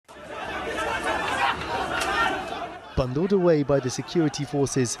bundled away by the security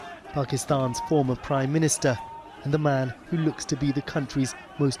forces, Pakistan's former Prime Minister and the man who looks to be the country's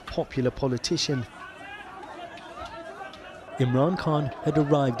most popular politician. Imran Khan had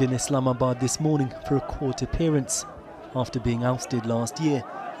arrived in Islamabad this morning for a court appearance. After being ousted last year,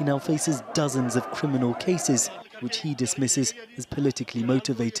 he now faces dozens of criminal cases, which he dismisses as politically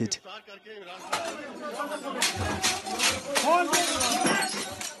motivated.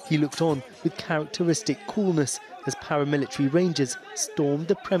 He looked on with characteristic coolness as paramilitary rangers stormed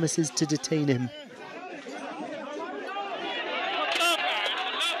the premises to detain him.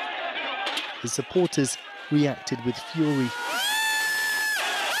 His supporters reacted with fury.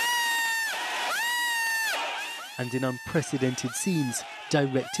 And in unprecedented scenes,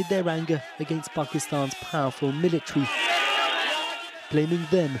 directed their anger against Pakistan's powerful military, blaming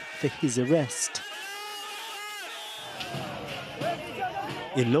them for his arrest.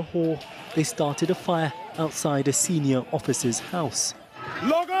 In Lahore, they started a fire outside a senior officer's house.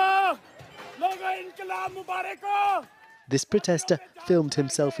 This protester filmed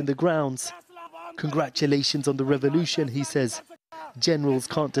himself in the grounds. Congratulations on the revolution, he says. Generals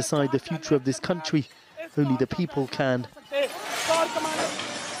can't decide the future of this country. Only the people can.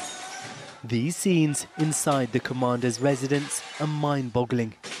 These scenes inside the commander's residence are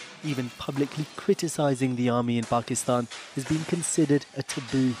mind-boggling. Even publicly criticizing the army in Pakistan has been considered a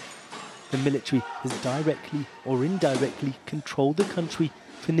taboo. The military has directly or indirectly controlled the country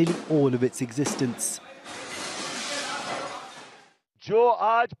for nearly all of its existence.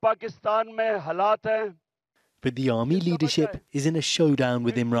 But the army leadership is in a showdown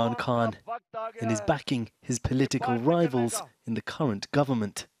with Imran Khan and is backing his political rivals in the current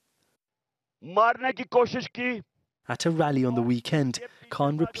government. At a rally on the weekend,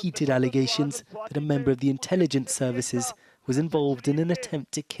 Khan repeated allegations that a member of the intelligence services was involved in an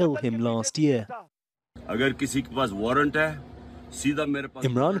attempt to kill him last year.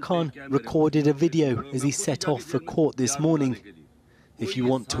 Imran Khan recorded a video as he set off for court this morning. If you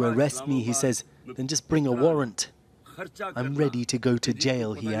want to arrest me, he says, then just bring a warrant. I'm ready to go to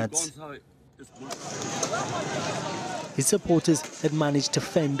jail, he adds. His supporters had managed to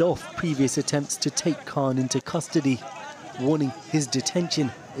fend off previous attempts to take Khan into custody, warning his detention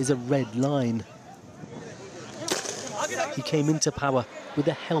is a red line. He came into power with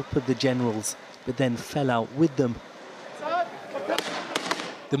the help of the generals, but then fell out with them.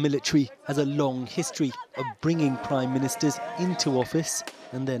 The military has a long history of bringing prime ministers into office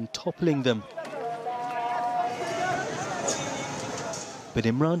and then toppling them. But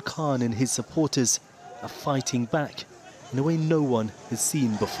Imran Khan and his supporters are fighting back in a way no one has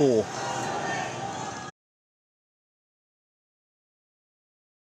seen before.